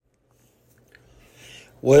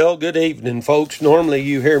Well, good evening, folks. Normally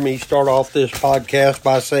you hear me start off this podcast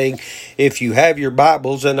by saying, if you have your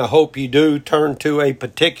Bibles, and I hope you do, turn to a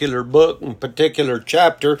particular book and particular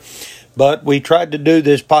chapter. But we tried to do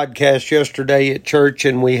this podcast yesterday at church,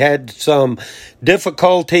 and we had some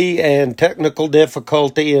difficulty and technical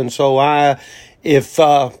difficulty. And so if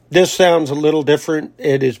this sounds a little different,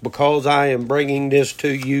 it is because I am bringing this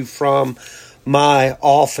to you from my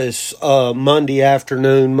office Monday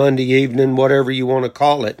afternoon, Monday evening, whatever you want to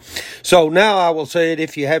call it. So now I will say it,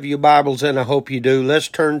 if you have your Bibles, and I hope you do, let's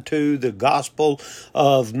turn to the Gospel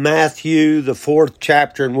of Matthew, the 4th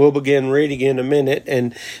chapter, and we'll begin reading in a minute.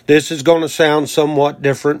 And this is going to sound somewhat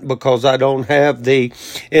different because I don't have the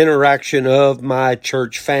interaction of my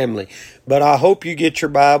church family. But I hope you get your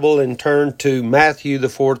Bible and turn to Matthew, the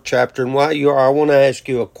 4th chapter. And while you are, I want to ask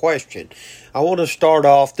you a question. I want to start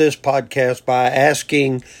off this podcast by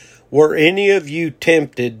asking, were any of you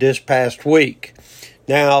tempted this past week?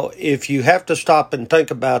 Now, if you have to stop and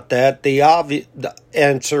think about that, the obvious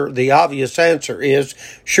answer is,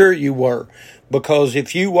 sure you were. Because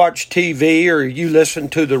if you watch TV or you listen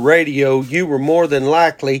to the radio, you were more than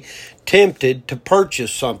likely tempted to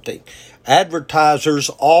purchase something.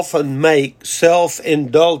 Advertisers often make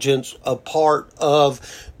self-indulgence a part of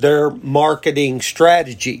their marketing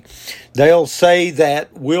strategy. They'll say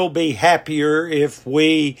that we'll be happier if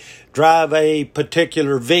we drive a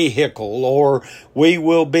particular vehicle, or we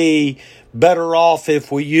will be better off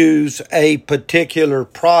if we use a particular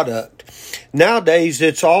product. Nowadays,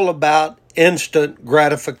 it's all about instant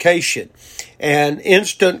gratification. And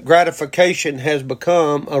instant gratification has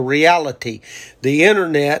become a reality. The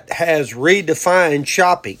internet has redefined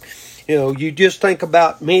shopping. You just think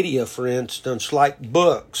about media, for instance, like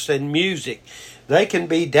books and music. They can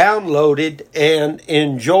be downloaded and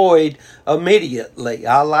enjoyed immediately.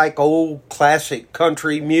 I like old classic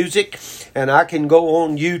country music, and I can go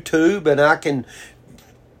on YouTube and I can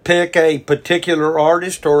pick a particular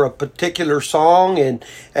artist or a particular song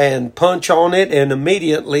and punch on it, and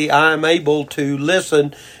immediately I'm able to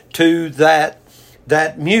listen to that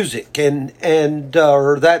music and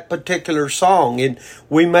or that particular song. And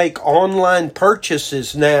we make online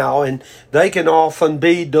purchases now, and they can often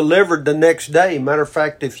be delivered the next day. Matter of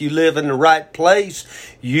fact, if you live in the right place,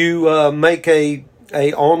 you make a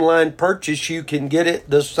online purchase, you can get it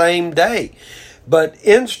the same day. But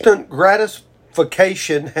instant gratification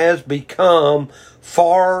has become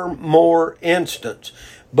far more instant.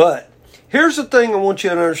 But here's the thing I want you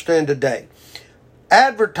to understand today.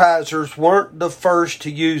 Advertisers weren't the first to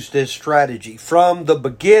use this strategy. From the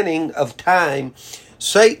beginning of time,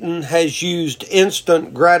 Satan has used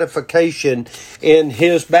instant gratification in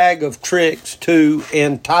his bag of tricks to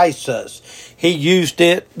entice us. He used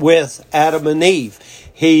it with Adam and Eve.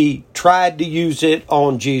 He tried to use it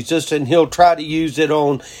on Jesus, and he'll try to use it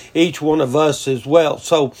on each one of us as well.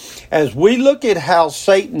 So as we look at how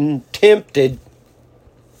Satan attempted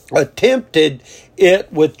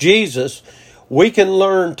it with Jesus, we can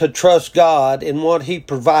learn to trust God in what He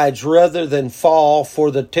provides rather than fall for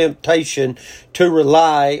the temptation to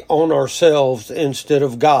rely on ourselves instead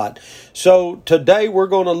of God. So today we're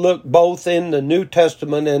going to look both in the New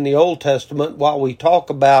Testament and the Old Testament while we talk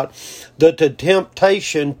about the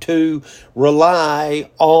temptation to rely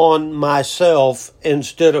on myself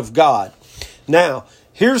instead of God. Now,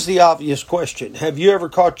 here's the obvious question. Have you ever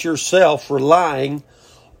caught yourself relying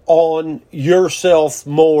on yourself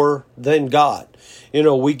more than God?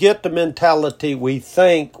 We get the mentality, we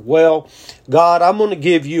think, well, God, I'm going to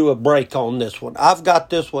give you a break on this one. I've got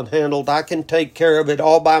this one handled. I can take care of it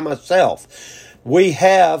all by myself. We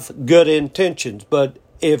have good intentions, but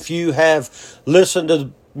if you have listened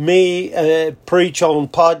to me preach on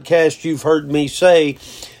podcasts, you've heard me say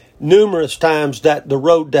numerous times that the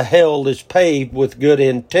road to hell is paved with good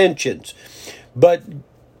intentions. But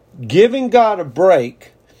giving God a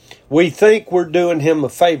break, we think we're doing Him a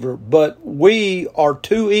favor, but we are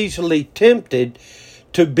too easily tempted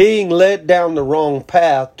to being led down the wrong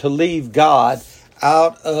path to leave God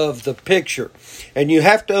out of the picture. And you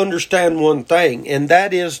have to understand one thing, and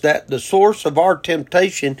that is that the source of our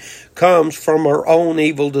temptation comes from our own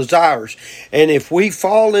evil desires. And if we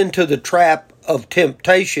fall into the trap of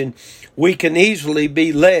temptation, we can easily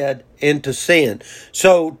be led into sin.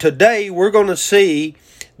 So today we're going to see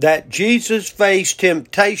that Jesus faced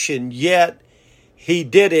temptation, yet He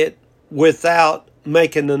did it without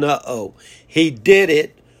making an uh-oh. He did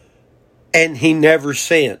it and He never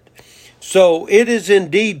sinned. So it is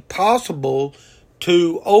indeed possible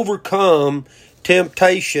to overcome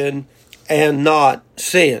temptation and not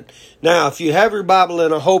sin. Now, if you have your Bible,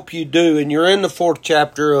 and I hope you do, and you're in the 4th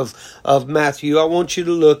chapter of Matthew, I want you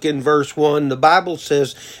to look in verse 1. The Bible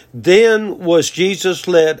says, "Then was Jesus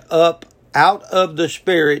led up out of the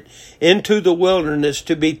Spirit into the wilderness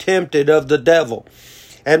to be tempted of the devil.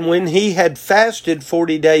 And when he had fasted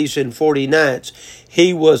 40 days and 40 nights,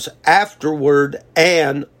 he was afterward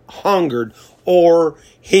and hungered," or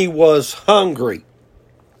he was hungry.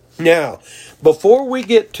 Now, before we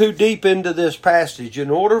get too deep into this passage,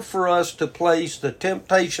 in order for us to place the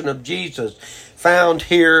temptation of Jesus found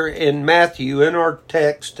here in Matthew in our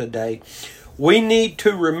text today, we need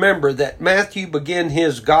to remember that Matthew began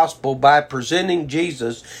his gospel by presenting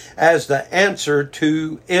Jesus as the answer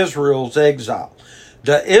to Israel's exile.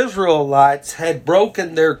 The Israelites had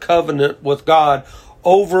broken their covenant with God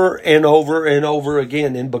over and over and over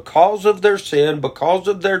again. And because of their sin, because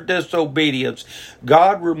of their disobedience,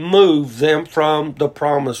 God removed them from the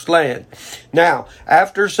promised land. Now,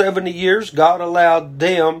 after 70 years, God allowed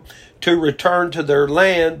them to return to their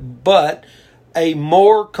land, but a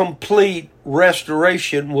more complete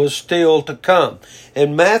restoration was still to come.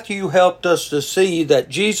 And Matthew helped us to see that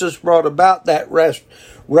Jesus brought about that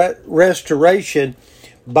restoration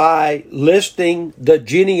by listing the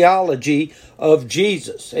genealogy of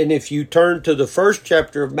Jesus. And if you turn to the 1st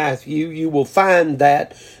chapter of Matthew, you will find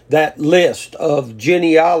that list of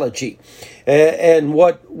genealogy. And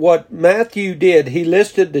what Matthew did, he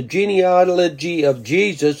listed the genealogy of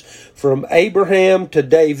Jesus from Abraham to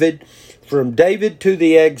David, from David to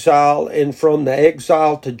the exile, and from the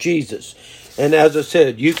exile to Jesus. And as I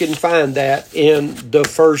said, you can find that in the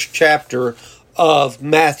 1st chapter of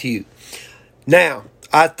Matthew. Now,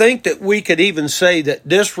 I think that we could even say that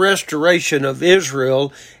this restoration of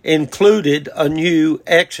Israel included a new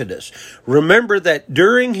Exodus. Remember that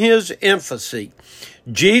during his infancy,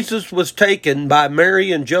 Jesus was taken by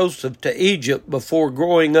Mary and Joseph to Egypt before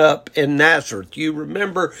growing up in Nazareth. You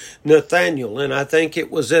remember Nathanael, and I think it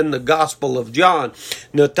was in the Gospel of John.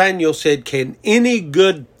 Nathanael said, "Can any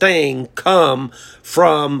good thing come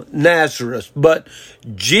from Nazareth?" But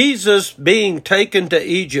Jesus being taken to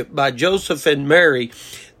Egypt by Joseph and Mary,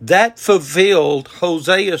 that fulfilled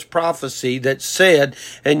Hosea's prophecy that said,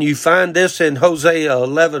 and you find this in Hosea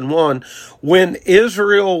 11:1, "When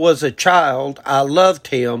Israel was a child, I loved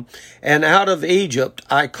him, and out of Egypt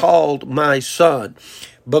I called my son."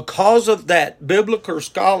 Because of that, biblical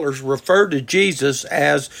scholars refer to Jesus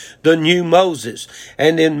as the new Moses.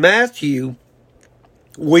 And in Matthew,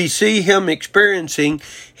 we see him experiencing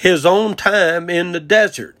his own time in the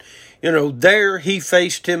desert. You know, there he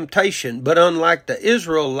faced temptation, but unlike the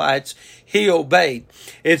Israelites, he obeyed.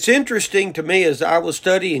 It's interesting to me as I was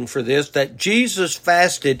studying for this that Jesus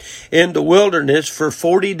fasted in the wilderness for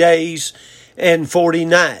 40 days and 40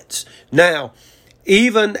 nights. Now,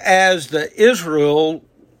 even as the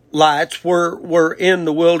Israelites were in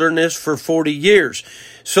the wilderness for 40 years.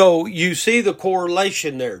 So you see the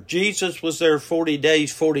correlation there. Jesus was there 40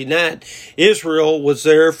 days, 40 nights. Israel was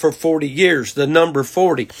there for 40 years, the number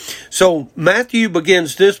 40. So Matthew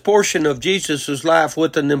begins this portion of Jesus' life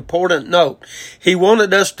with an important note. He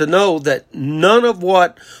wanted us to know that none of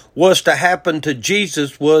what was to happen to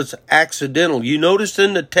Jesus was accidental. You notice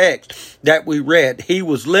in the text that we read, he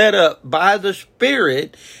was led up by the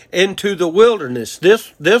Spirit into the wilderness.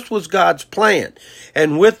 This was God's plan.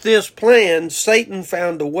 And with this plan, Satan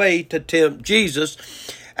found a way to tempt Jesus.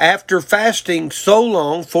 After fasting so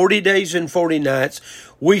long, 40 days and 40 nights,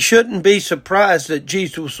 we shouldn't be surprised that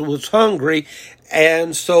Jesus was hungry.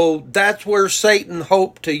 And so that's where Satan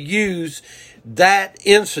hoped to use that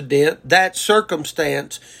incident, that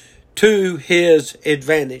circumstance, to his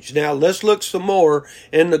advantage. Now, let's look some more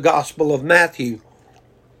in the Gospel of Matthew.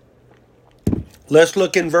 Let's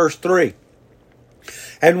look in verse 3.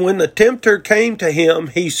 "And when the tempter came to him,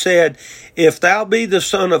 he said, If thou be the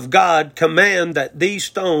Son of God, command that these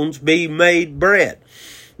stones be made bread.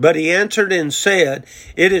 But he answered and said,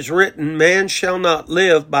 It is written, Man shall not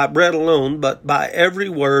live by bread alone, but by every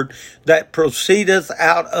word that proceedeth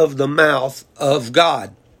out of the mouth of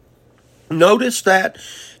God." Notice that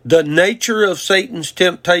the nature of Satan's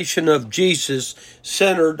temptation of Jesus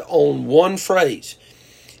centered on one phrase.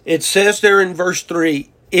 It says there in verse 3,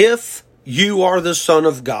 "If you are the Son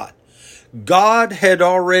of God." God had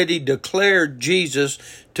already declared Jesus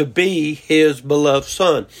to be his beloved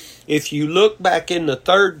Son. If you look back in the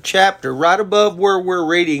 3rd chapter, right above where we're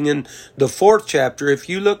reading in the 4th chapter, if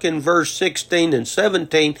you look in verse 16 and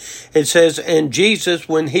 17, it says, "And Jesus,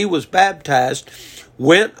 when he was baptized,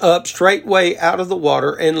 went up straightway out of the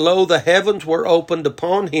water, and lo, the heavens were opened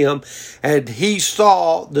upon him, and he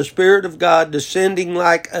saw the Spirit of God descending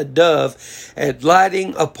like a dove and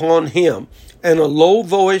lighting upon him. and a low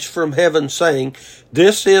voice from heaven saying,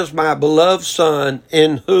 "This is my beloved Son,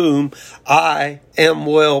 in whom I am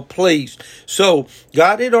well pleased." So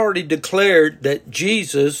God had already declared that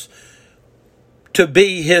Jesus to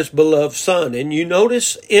be his beloved Son. And you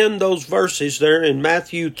notice in those verses there in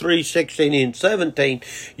Matthew 3:16 and 17,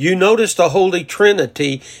 you notice the Holy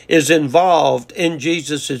Trinity is involved in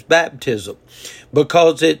Jesus' baptism.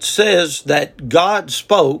 Because it says that God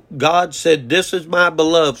spoke, God said, "This is my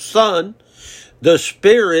beloved Son." The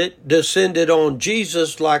Spirit descended on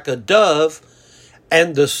Jesus like a dove,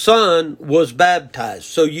 and the Son was baptized.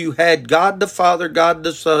 So you had God the Father, God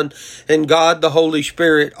the Son, and God the Holy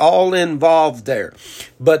Spirit all involved there.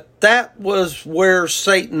 But that was where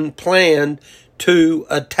Satan planned to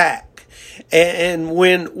attack. And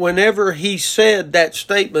whenever he said that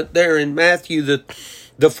statement there in Matthew,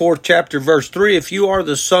 the 4th chapter, verse 3, if you are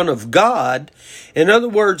the Son of God, in other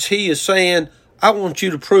words, he is saying, I want you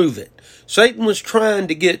to prove it. Satan was trying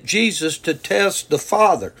to get Jesus to test the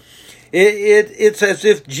Father. It's as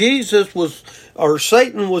if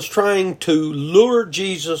Satan was trying to lure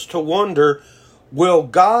Jesus to wonder, will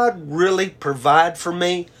God really provide for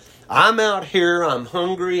me? I'm out here, I'm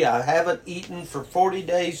hungry, I haven't eaten for 40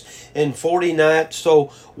 days and 40 nights.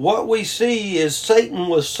 So what we see is Satan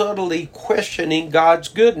was subtly questioning God's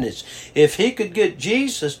goodness. If he could get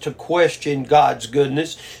Jesus to question God's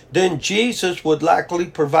goodness, then Jesus would likely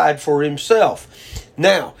provide for himself.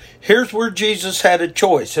 Now, here's where Jesus had a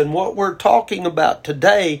choice. And what we're talking about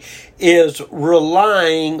today is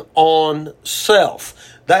relying on self.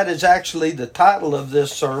 That is actually the title of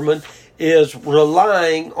this sermon, is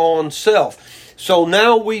relying on self. So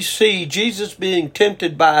now we see Jesus being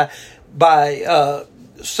tempted by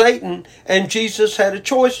Satan, and Jesus had a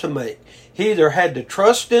choice to make. He either had to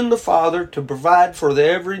trust in the Father to provide for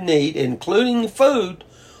their every need, including food,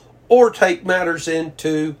 or take matters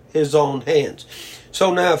into his own hands.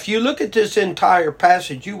 So now if you look at this entire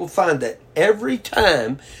passage, you will find that every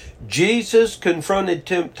time Jesus confronted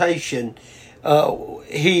temptation, was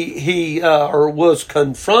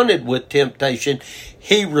confronted with temptation,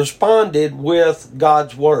 he responded with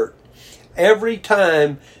God's word. Every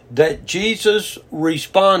time that Jesus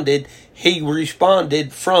responded, he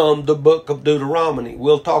responded from the book of Deuteronomy.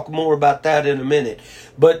 We'll talk more about that in a minute.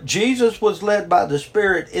 But Jesus was led by the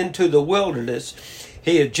Spirit into the wilderness.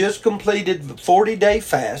 He had just completed the 40-day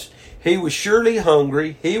fast. He was surely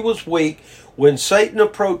hungry. He was weak when Satan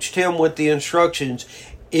approached him with the instructions,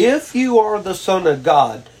 "If you are the Son of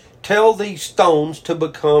God, tell these stones to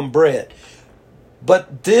become bread."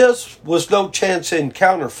 But this was no chance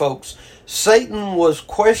encounter, folks. Satan was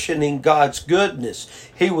questioning God's goodness.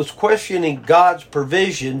 He was questioning God's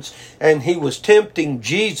provisions, and he was tempting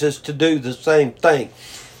Jesus to do the same thing.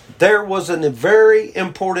 There was a very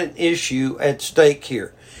important issue at stake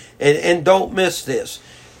here. And don't miss this.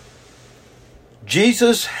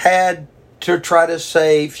 Jesus had to try to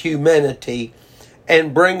save humanity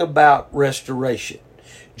and bring about restoration.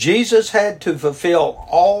 Jesus had to fulfill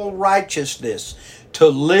all righteousness to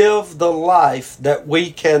live the life that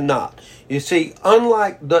we cannot. You see,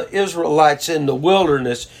 unlike the Israelites in the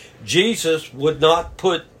wilderness, Jesus would not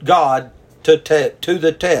put God to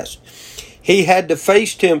the test. He had to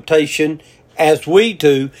face temptation as we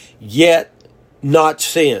do, yet not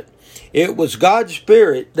sin. It was God's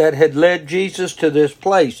Spirit that had led Jesus to this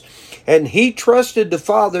place, and he trusted the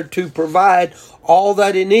Father to provide all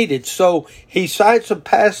that he needed. So he cites a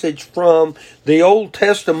passage from the Old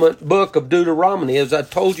Testament book of Deuteronomy. As I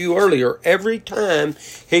told you earlier, every time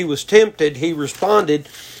he was tempted, he responded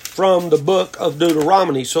from the book of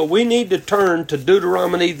Deuteronomy. So we need to turn to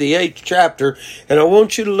Deuteronomy, the 8th chapter, and I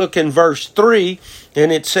want you to look in verse 3,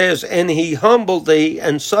 and it says, "And he humbled thee,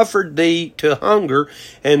 and suffered thee to hunger,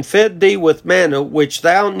 and fed thee with manna, which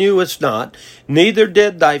thou knewest not, neither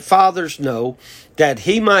did thy fathers know, that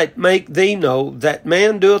he might make thee know that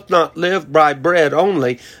man doeth not live by bread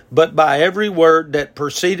only, but by every word that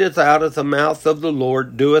proceedeth out of the mouth of the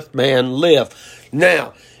Lord doeth man live."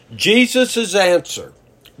 Now, Jesus' answer,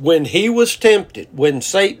 when he was tempted, when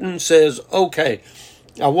Satan says, "Okay,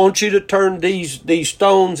 I want you to turn these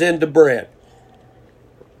stones into bread.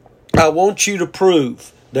 I want you to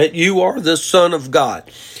prove that you are the Son of God."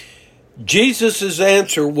 Jesus'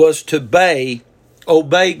 answer was to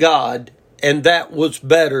obey God, and that was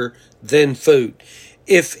better than food.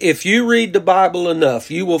 If you read the Bible enough,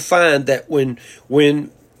 you will find that when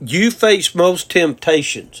you face most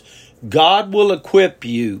temptations, God will equip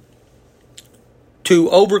you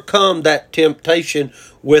to overcome that temptation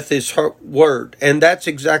with his word. And that's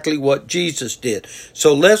exactly what Jesus did.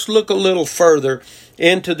 So let's look a little further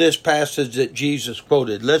into this passage that Jesus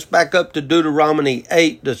quoted. Let's back up to Deuteronomy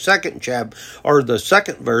 8, the second chapter, or the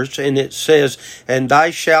second verse, and it says, "And thou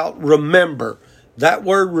shalt remember." That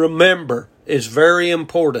word remember is very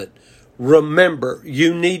important. Remember.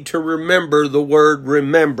 You need to remember the word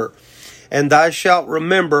remember. "And thou shalt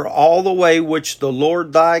remember all the way which the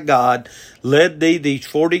Lord thy God led thee these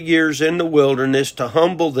 40 years in the wilderness, to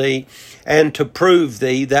humble thee and to prove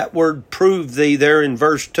thee." That word prove thee there in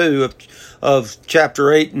verse 2 of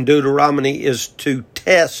chapter 8 in Deuteronomy is to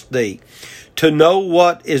test thee, to know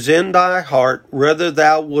what is in thy heart, whether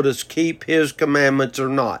thou wouldest keep his commandments or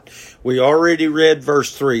not. We already read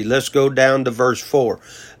verse 3. Let's go down to verse 4.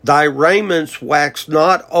 "Thy raiments waxed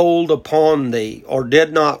not old upon thee, or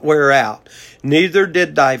did not wear out, neither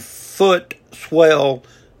did thy foot swell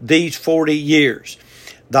these 40 years.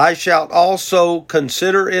 Thou shalt also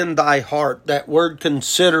consider in thy heart." That word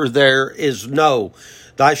consider there is know.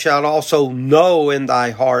 "Thou shalt also know in thy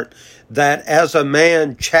heart that as a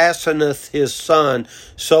man chasteneth his son,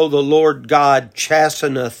 so the Lord God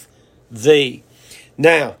chasteneth thee."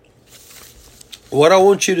 Now, what I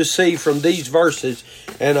want you to see from these verses,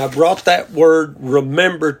 and I brought that word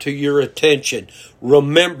remember to your attention.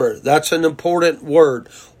 Remember, that's an important word.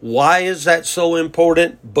 Why is that so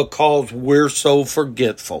important? Because we're so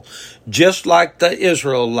forgetful. Just like the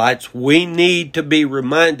Israelites, we need to be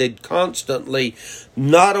reminded constantly,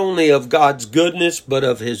 not only of God's goodness, but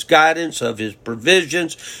of his guidance, of his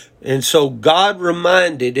provisions. And so God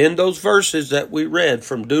reminded in those verses that we read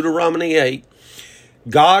from Deuteronomy 8,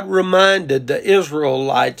 God reminded the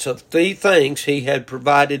Israelites of 3 things he had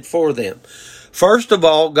provided for them. First of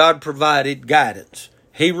all, God provided guidance.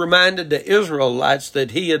 He reminded the Israelites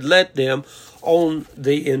that he had led them on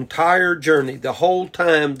the entire journey. The whole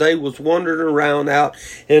time they was wandering around out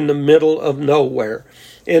in the middle of nowhere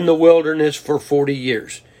in the wilderness for 40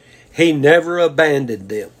 years. He never abandoned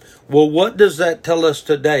them. Well, what does that tell us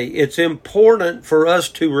today? It's important for us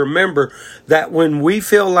to remember that when we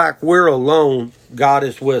feel like we're alone, God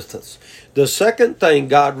is with us. The second thing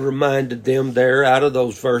God reminded them there out of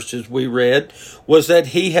those verses we read was that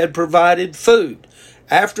he had provided food.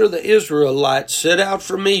 After the Israelites set out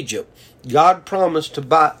from Egypt, God promised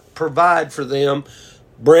to provide for them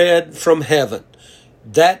bread from heaven.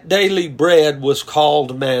 That daily bread was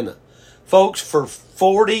called manna. Folks, for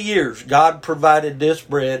 40 years, God provided this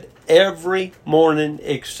bread every morning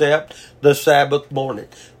except the Sabbath morning.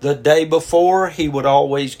 The day before, he would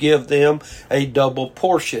always give them a double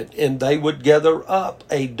portion, and they would gather up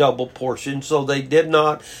a double portion so they did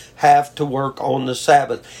not have to work on the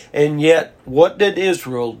Sabbath. And yet, what did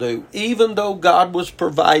Israel do? Even though God was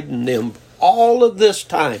providing them all of this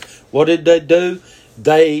time, what did they do?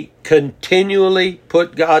 They continually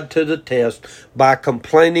put God to the test by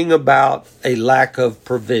complaining about a lack of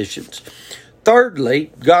provisions.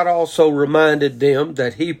 Thirdly, God also reminded them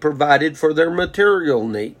that he provided for their material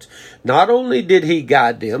needs. Not only did he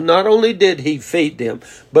guide them, not only did he feed them,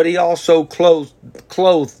 but he also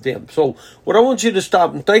clothed them. So what I want you to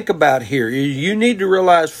stop and think about here is you need to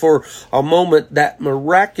realize for a moment that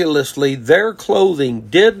miraculously their clothing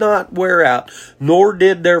did not wear out, nor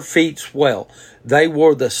did their feet swell. They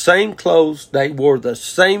wore the same clothes, they wore the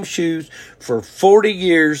same shoes for 40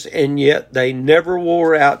 years, and yet they never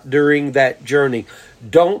wore out during that journey.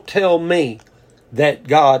 Don't tell me that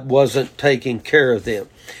God wasn't taking care of them.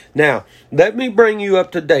 Now, let me bring you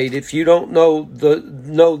up to date if you don't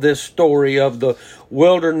know this story of the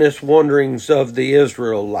wilderness wanderings of the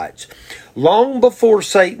Israelites. Long before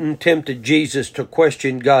Satan tempted Jesus to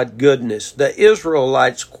question God's goodness, the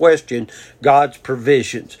Israelites questioned God's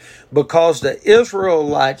provisions because the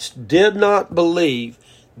Israelites did not believe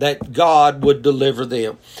that God would deliver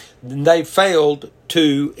them. They failed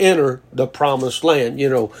to enter the promised land. You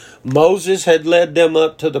know, Moses had led them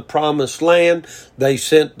up to the promised land. They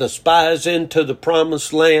sent the spies into the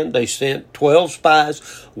promised land. They sent 12 spies,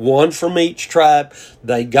 one from each tribe.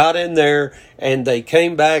 They got in there and they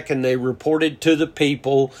came back and they reported to the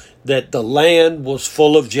people that the land was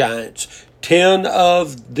full of giants. 10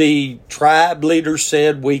 of the tribe leaders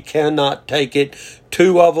said, "We cannot take it."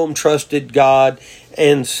 2 of them trusted God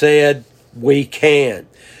and said, "We can."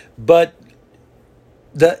 But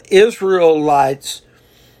the Israelites,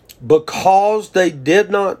 because they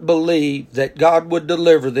did not believe that God would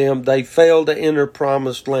deliver them, they failed to enter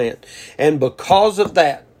promised land. And because of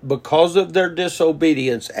that, because of their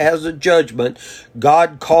disobedience, as a judgment,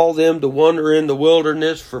 God called them to wander in the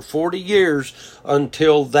wilderness for 40 years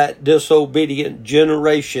until that disobedient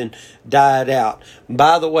generation died out.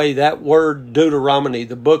 By the way, that word Deuteronomy,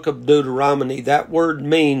 the book of Deuteronomy, that word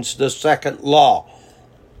means the second law.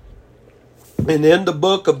 And in the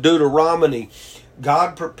book of Deuteronomy,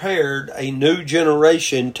 God prepared a new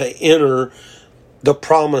generation to enter the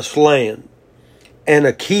promised land. And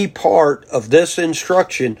a key part of this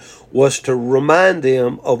instruction was to remind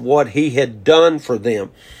them of what he had done for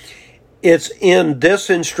them. It's in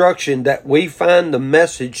this instruction that we find the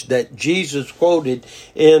message that Jesus quoted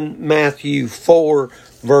in Matthew 4,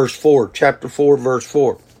 verse 4, chapter 4, verse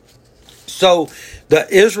 4. So the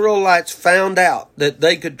Israelites found out that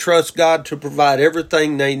they could trust God to provide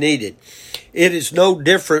everything they needed. It is no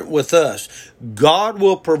different with us. God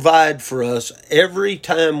will provide for us every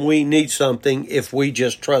time we need something if we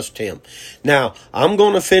just trust Him. Now, I'm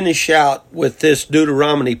going to finish out with this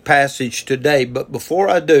Deuteronomy passage today, but before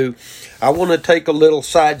I do, I want to take a little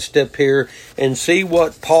sidestep here and see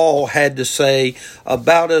what Paul had to say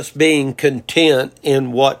about us being content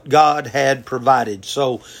in what God had provided.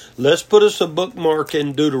 So let's put us a bookmark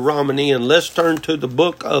in Deuteronomy and let's turn to the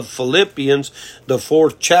book of Philippians, the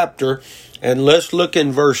 4th chapter. And let's look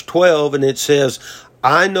in verse 12, and it says,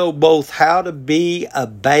 I know both how to be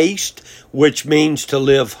abased, which means to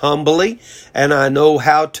live humbly, and I know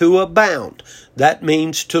how to abound. That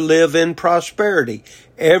means to live in prosperity.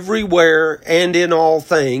 Everywhere and in all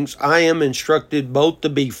things, I am instructed both to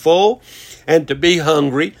be full and to be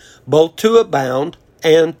hungry, both to abound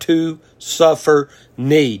and to suffer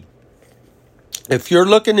need. If you're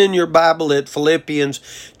looking in your Bible at Philippians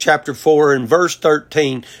chapter 4 and verse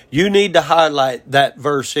 13, you need to highlight that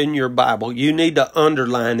verse in your Bible. You need to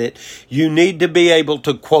underline it. You need to be able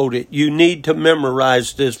to quote it. You need to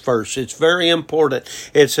memorize this verse. It's very important.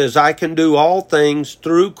 It says, I can do all things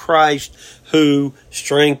through Christ who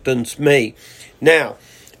strengthens me. Now,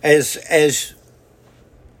 as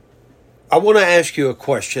I want to ask you a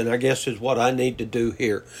question, I guess is what I need to do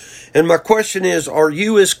here. And my question is, are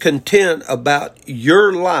you as content about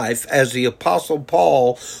your life as the Apostle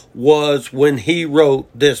Paul was when he wrote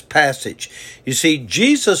this passage? You see,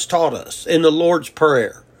 Jesus taught us in the Lord's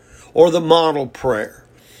Prayer, or the model prayer,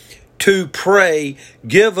 to pray,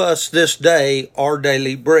 give us this day our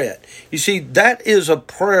daily bread. You see, that is a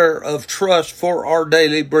prayer of trust for our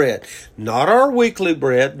daily bread. Not our weekly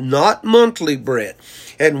bread, not monthly bread.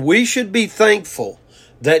 And we should be thankful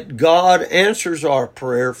that God answers our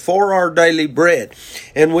prayer for our daily bread.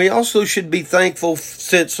 And we also should be thankful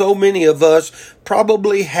since so many of us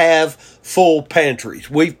probably have full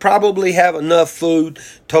pantries. We probably have enough food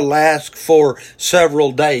to last for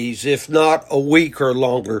several days, if not a week or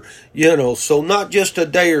longer, so not just a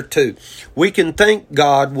day or two. We can thank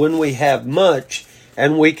God when we have much,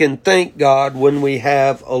 and we can thank God when we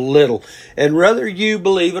have a little. And whether you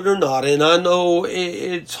believe it or not, and I know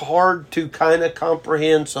it's hard to kind of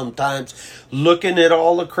comprehend sometimes looking at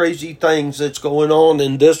all the crazy things that's going on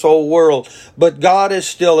in this whole world, but God is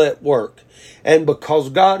still at work. And because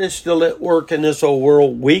God is still at work in this whole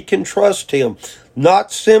world, we can trust Him,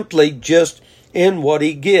 not simply just in what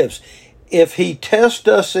He gives. If He tests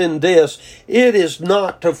us in this, it is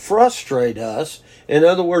not to frustrate us. In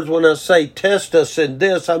other words, when I say test us in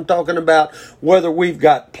this, I'm talking about whether we've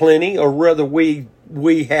got plenty or whether we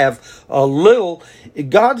have a little.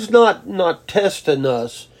 God's not testing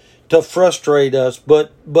us to frustrate us,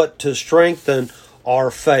 but to strengthen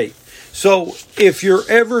our faith. So if you're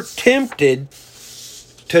ever tempted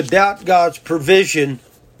to doubt God's provision,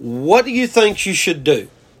 what do you think you should do?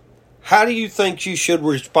 How do you think you should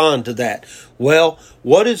respond to that? Well,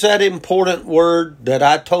 what is that important word that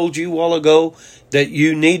I told you a while ago that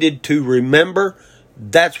you needed to remember?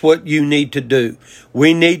 That's what you need to do.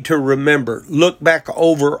 We need to remember, look back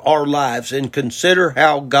over our lives and consider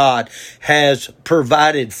how God has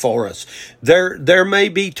provided for us. There may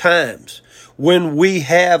be times when we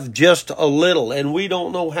have just a little and we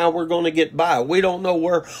don't know how we're going to get by. We don't know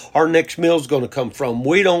where our next meal's going to come from.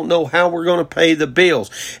 We don't know how we're going to pay the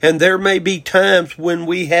bills. And there may be times when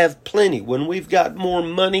we have plenty, when we've got more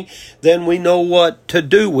money than we know what to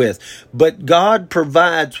do with. But God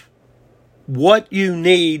provides what you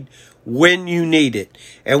need when you need it.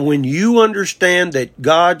 And when you understand that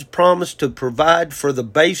God's promised to provide for the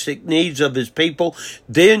basic needs of His people,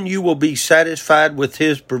 then you will be satisfied with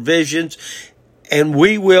His provisions. And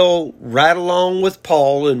we will, right along with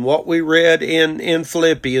Paul and what we read in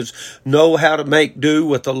Philippians, know how to make do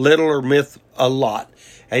with a little or with a lot.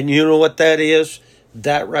 And you know what that is?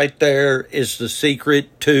 That right there is the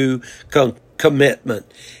secret to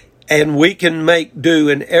commitment. And we can make do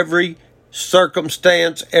in every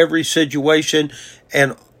circumstance, every situation,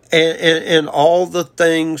 and all the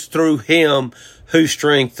things through Him who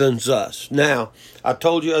strengthens us. Now, I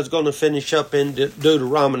told you I was going to finish up in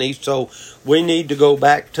Deuteronomy, so we need to go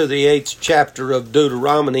back to the 8th chapter of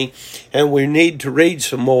Deuteronomy, and we need to read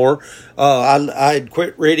some more. I had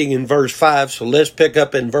quit reading in verse 5, so let's pick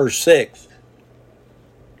up in verse 6.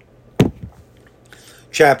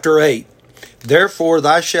 Chapter 8. Therefore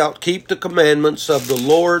thou shalt keep the commandments of the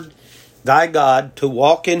Lord thy God, to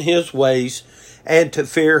walk in his ways, and to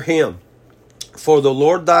fear him. For the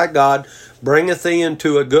Lord thy God bringeth thee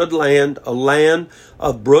into a good land, a land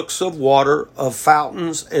of brooks of water, of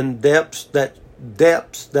fountains and depths that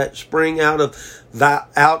spring out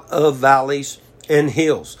of valleys and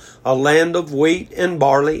hills, a land of wheat and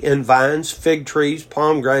barley and vines, fig trees,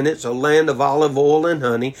 pomegranates, a land of olive oil and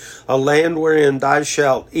honey, a land wherein thou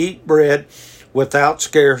shalt eat bread without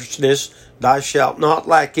scarceness. Thou shalt not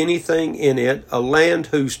lack anything in it, a land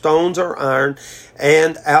whose stones are iron,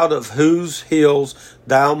 and out of whose hills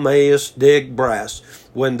thou mayest dig brass.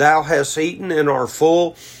 When thou hast eaten and art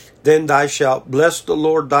full, then thou shalt bless the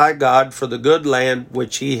Lord thy God for the good land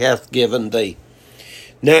which he hath given thee.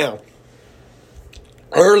 Now,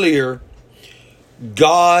 earlier,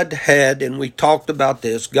 God had, and we talked about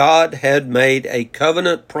this, God had made a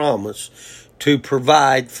covenant promise to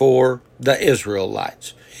provide for the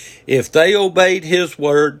Israelites. If they obeyed his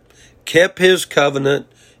word, kept his covenant,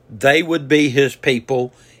 they would be his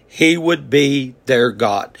people. He would be their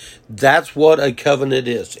God. That's what a covenant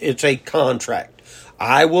is. It's a contract.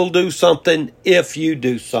 I will do something if you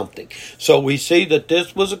do something. So we see that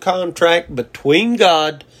this was a contract between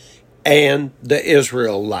God and the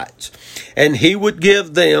Israelites. And he would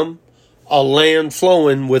give them a land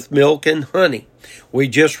flowing with milk and honey. We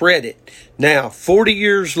just read it. Now, 40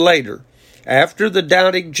 years later, after the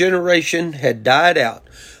doubting generation had died out,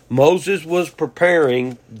 Moses was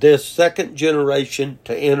preparing this second generation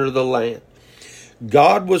to enter the land.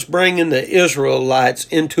 God was bringing the Israelites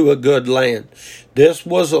into a good land. This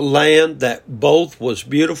was a land that both was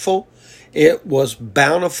beautiful, it was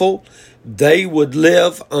bountiful. They would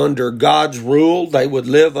live under God's rule, they would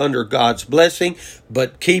live under God's blessing,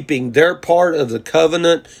 but keeping their part of the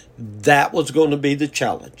covenant, that was going to be the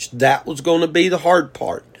challenge. That was going to be the hard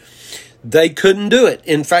part. They couldn't do it.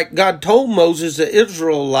 In fact, God told Moses the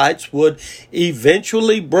Israelites would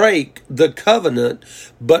eventually break the covenant,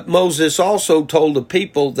 but Moses also told the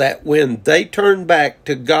people that when they turned back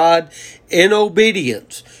to God in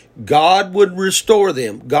obedience, God would restore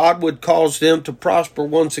them. God would cause them to prosper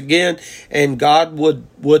once again, and God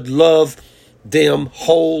would love them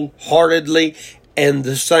wholeheartedly. And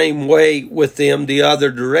the same way with them, the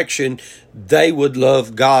other direction, they would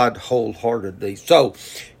love God wholeheartedly. So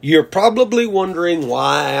you're probably wondering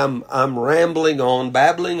why I'm rambling on,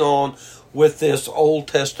 babbling on with this Old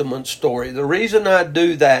Testament story. The reason I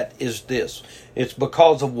do that is this. It's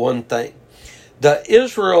because of one thing. The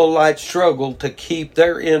Israelites struggled to keep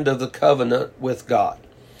their end of the covenant with God.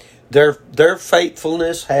 Their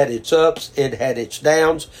faithfulness had its ups, it had its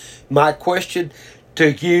downs. My question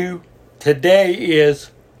to you today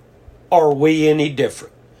is, are we any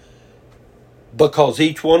different? Because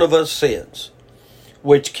each one of us sins,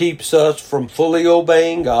 which keeps us from fully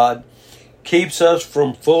obeying God, keeps us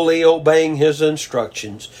from fully obeying his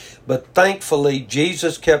instructions. But thankfully,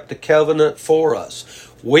 Jesus kept the covenant for us.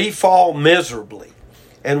 We fall miserably,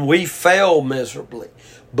 and we fail miserably.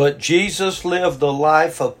 But Jesus lived a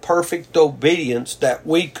life of perfect obedience that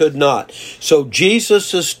we could not. So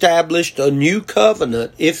Jesus established a new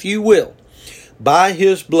covenant, if you will, by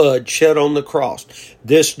his blood shed on the cross.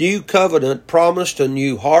 This new covenant promised a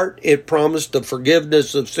new heart. It promised the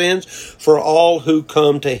forgiveness of sins for all who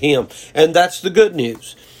come to him. And that's the good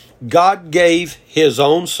news. God gave his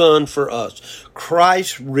own son for us.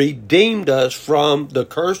 Christ redeemed us from the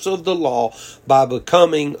curse of the law by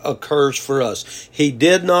becoming a curse for us. He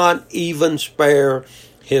did not even spare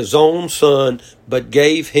his own son, but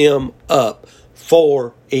gave him up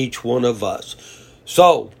for each one of us.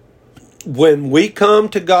 So, when we come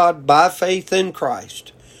to God by faith in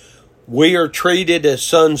Christ, we are treated as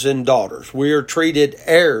sons and daughters. We are treated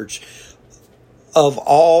heirs of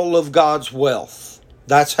all of God's wealth.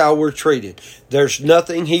 That's how we're treated. There's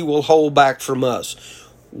nothing he will hold back from us.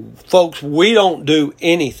 Folks, we don't do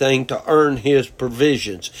anything to earn his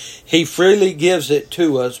provisions. He freely gives it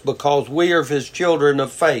to us because we are his children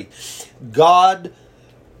of faith. God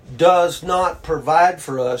does not provide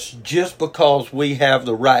for us just because we have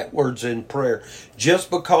the right words in prayer,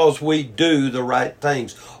 just because we do the right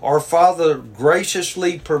things. Our Father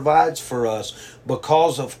graciously provides for us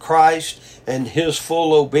because of Christ and his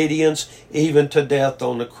full obedience, even to death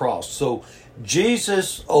on the cross. So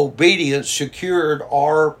Jesus' obedience secured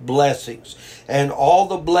our blessings, and all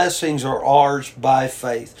the blessings are ours by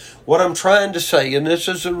faith. What I'm trying to say, and this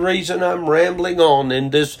is the reason I'm rambling on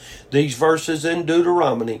in these verses in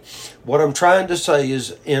Deuteronomy, what I'm trying to say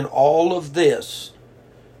is in all of this,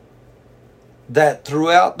 that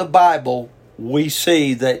throughout the Bible, we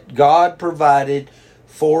see that God provided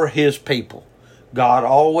for His people. God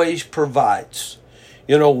always provides.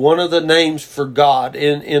 You know, one of the names for God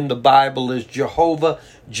in the Bible is Jehovah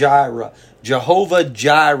Jireh. Jehovah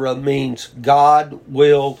Jireh means God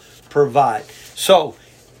will provide. So,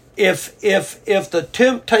 if the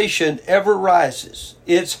temptation ever rises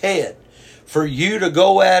its head for you to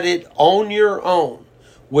go at it on your own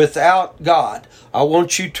without God, I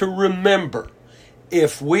want you to remember,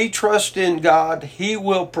 if we trust in God, He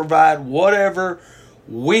will provide whatever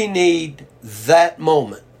we need that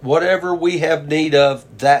moment. Whatever we have need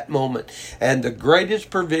of that moment. And the greatest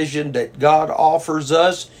provision that God offers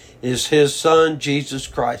us is His Son, Jesus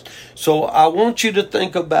Christ. So I want you to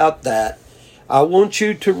think about that. I want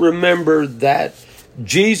you to remember that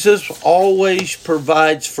Jesus always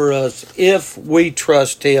provides for us if we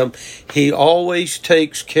trust Him. He always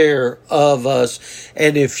takes care of us.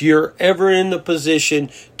 And if you're ever in the position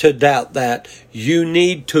to doubt that, you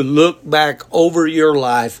need to look back over your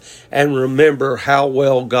life and remember how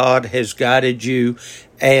well God has guided you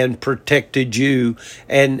and protected you,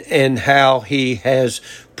 and how He has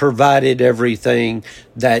provided everything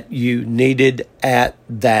that you needed at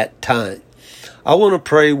that time. I want to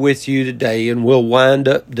pray with you today, and we'll wind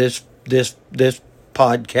up this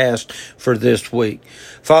podcast for this week.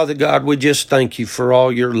 Father God, we just thank you for all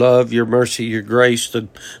your love, your mercy, your grace, the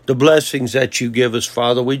blessings that you give us,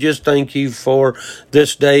 Father. We just thank you for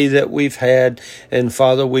this day that we've had. And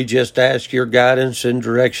Father, we just ask your guidance and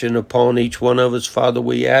direction upon each one of us. Father,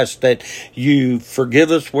 we ask that you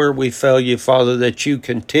forgive us where we fail you, Father, that you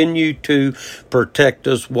continue to protect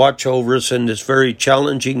us, watch over us in this very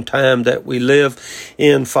challenging time that we live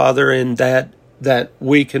in, Father, and that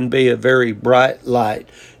we can be a very bright light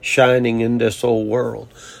shining in this old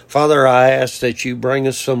world. Father, I ask that you bring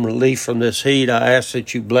us some relief from this heat. I ask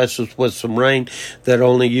that you bless us with some rain that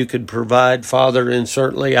only you could provide, Father. And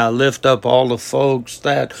certainly I lift up all the folks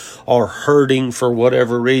that are hurting for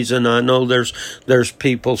whatever reason. I know there's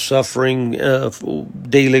people suffering,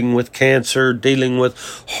 dealing with cancer, dealing with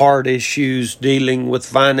heart issues, dealing with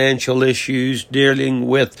financial issues, dealing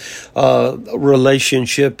with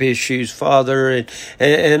relationship issues, Father.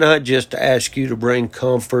 And I just ask you to bring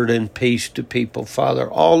comfort and peace to people,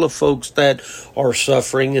 Father. All the folks that are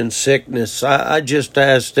suffering in sickness, I just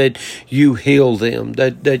ask that you heal them,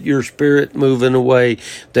 that your Spirit move in a way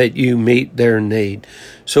that you meet their need.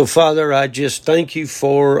 So, Father, I just thank you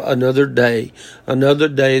for another day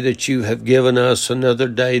that you have given us, another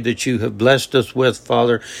day that you have blessed us with,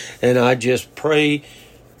 Father. And I just pray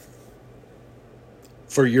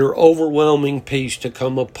for your overwhelming peace to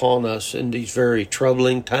come upon us in these very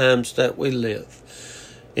troubling times that we live.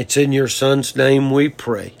 It's in your Son's name we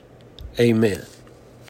pray. Amen.